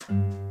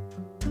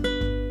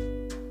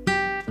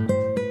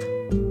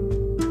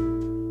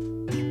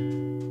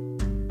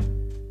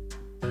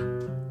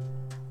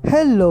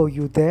Hello,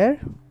 you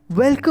there.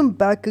 Welcome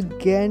back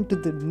again to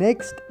the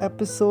next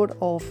episode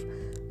of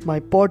my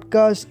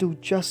podcast, Do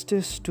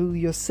Justice to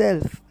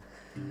Yourself.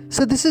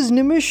 So, this is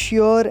Nimish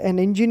here, an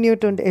engineer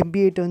turned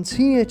MBA turned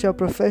senior HR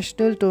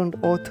professional turned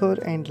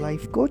author and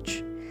life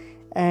coach.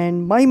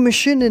 And my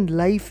mission in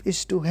life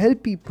is to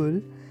help people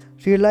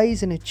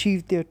realize and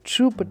achieve their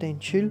true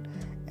potential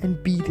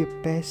and be their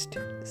best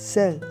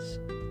selves.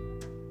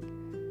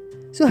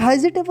 So,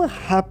 has it ever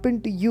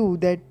happened to you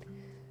that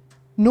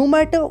no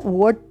matter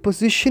what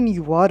position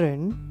you are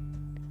in,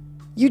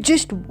 you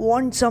just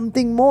want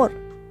something more?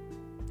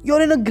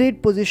 You're in a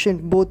great position,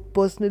 both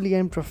personally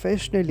and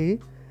professionally,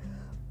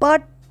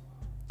 but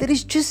there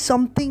is just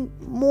something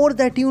more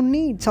that you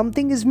need.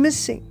 Something is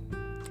missing.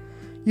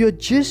 You're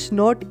just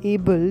not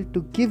able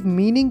to give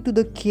meaning to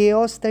the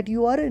chaos that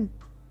you are in.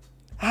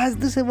 Has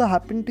this ever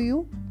happened to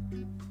you?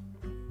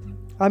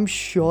 I'm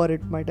sure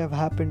it might have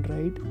happened,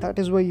 right? That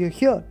is why you're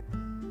here.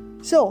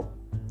 So,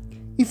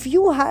 if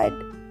you had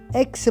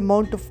X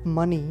amount of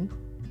money,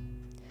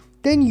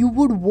 then you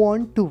would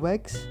want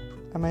 2x,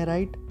 am I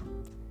right?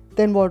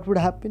 Then what would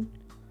happen?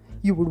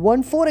 You would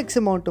want 4x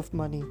amount of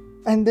money,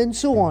 and then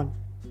so on.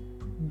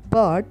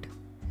 But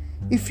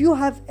if you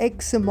have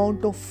X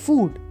amount of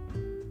food,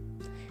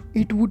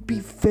 it would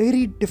be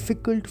very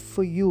difficult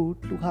for you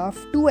to have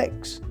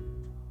 2x,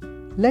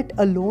 let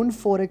alone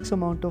 4x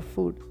amount of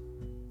food.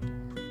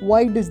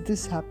 Why does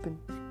this happen?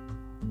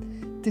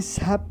 This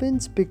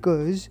happens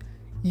because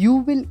you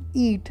will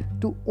eat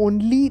to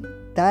only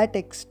that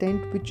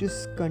extent which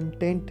is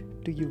content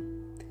to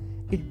you.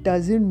 It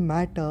doesn't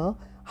matter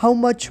how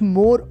much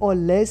more or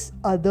less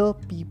other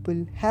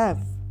people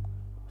have.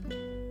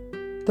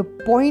 The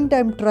point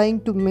I'm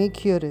trying to make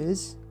here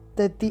is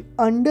that the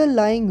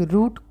underlying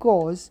root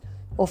cause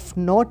of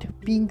not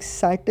being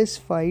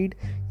satisfied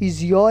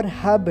is your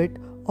habit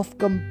of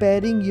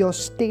comparing your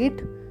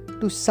state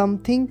to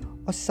something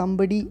or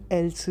somebody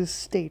else's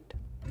state.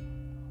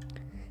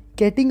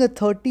 Getting a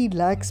 30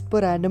 lakhs per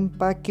annum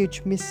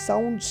package may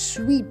sound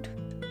sweet,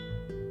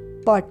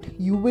 but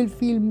you will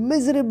feel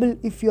miserable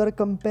if you are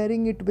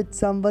comparing it with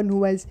someone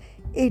who has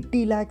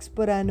 80 lakhs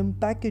per annum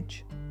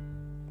package.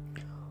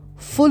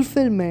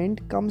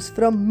 Fulfillment comes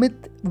from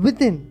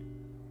within,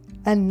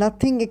 and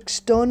nothing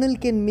external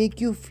can make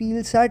you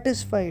feel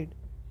satisfied.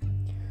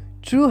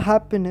 True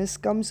happiness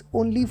comes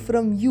only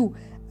from you,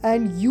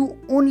 and you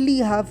only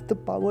have the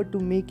power to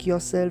make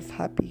yourself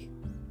happy.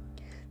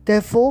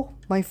 Therefore,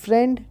 my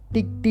friend,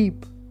 dig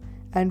deep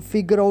and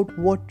figure out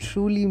what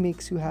truly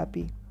makes you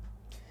happy.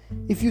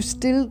 If you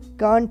still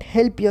can't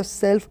help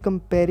yourself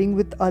comparing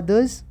with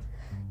others,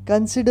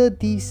 consider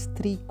these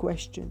 3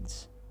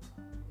 questions.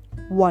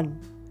 1.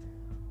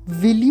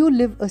 Will you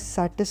live a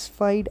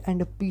satisfied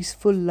and a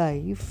peaceful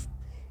life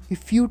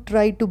if you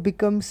try to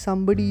become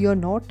somebody you're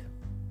not?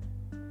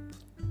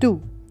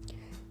 2.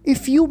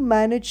 If you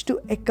manage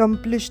to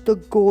accomplish the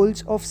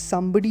goals of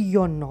somebody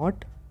you're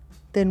not,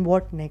 then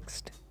what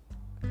next?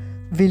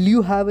 Will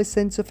you have a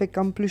sense of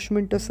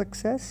accomplishment or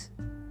success?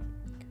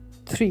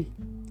 3.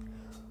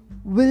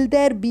 Will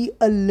there be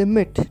a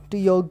limit to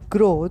your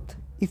growth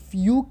if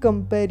you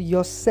compare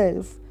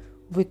yourself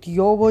with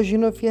your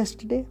version of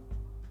yesterday?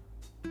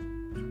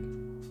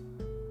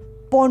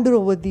 Ponder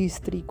over these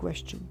 3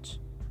 questions.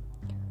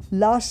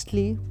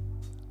 Lastly,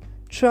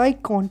 try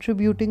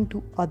contributing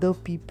to other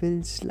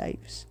people's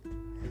lives.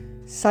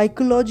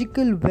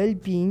 Psychological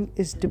well-being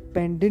is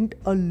dependent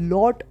a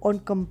lot on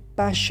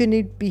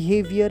compassionate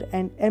behavior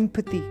and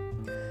empathy.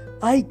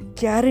 I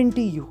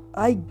guarantee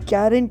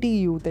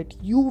you that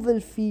you will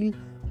feel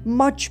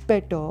much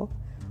better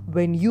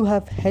when you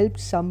have helped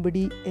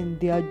somebody in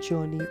their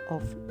journey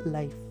of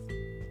life.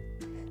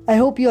 I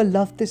hope you all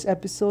loved this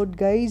episode,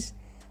 guys.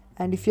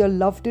 And if you all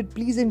loved it,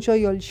 please ensure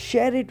you all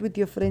share it with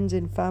your friends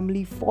and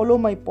family. Follow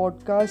my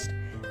podcast.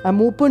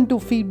 I'm open to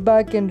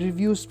feedback and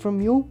reviews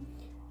from you.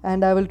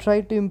 And I will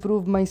try to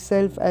improve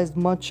myself as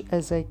much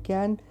as I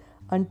can.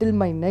 Until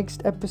my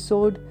next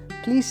episode,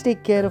 please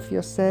take care of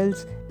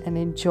yourselves and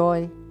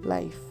enjoy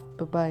life.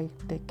 Bye-bye.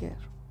 Take care.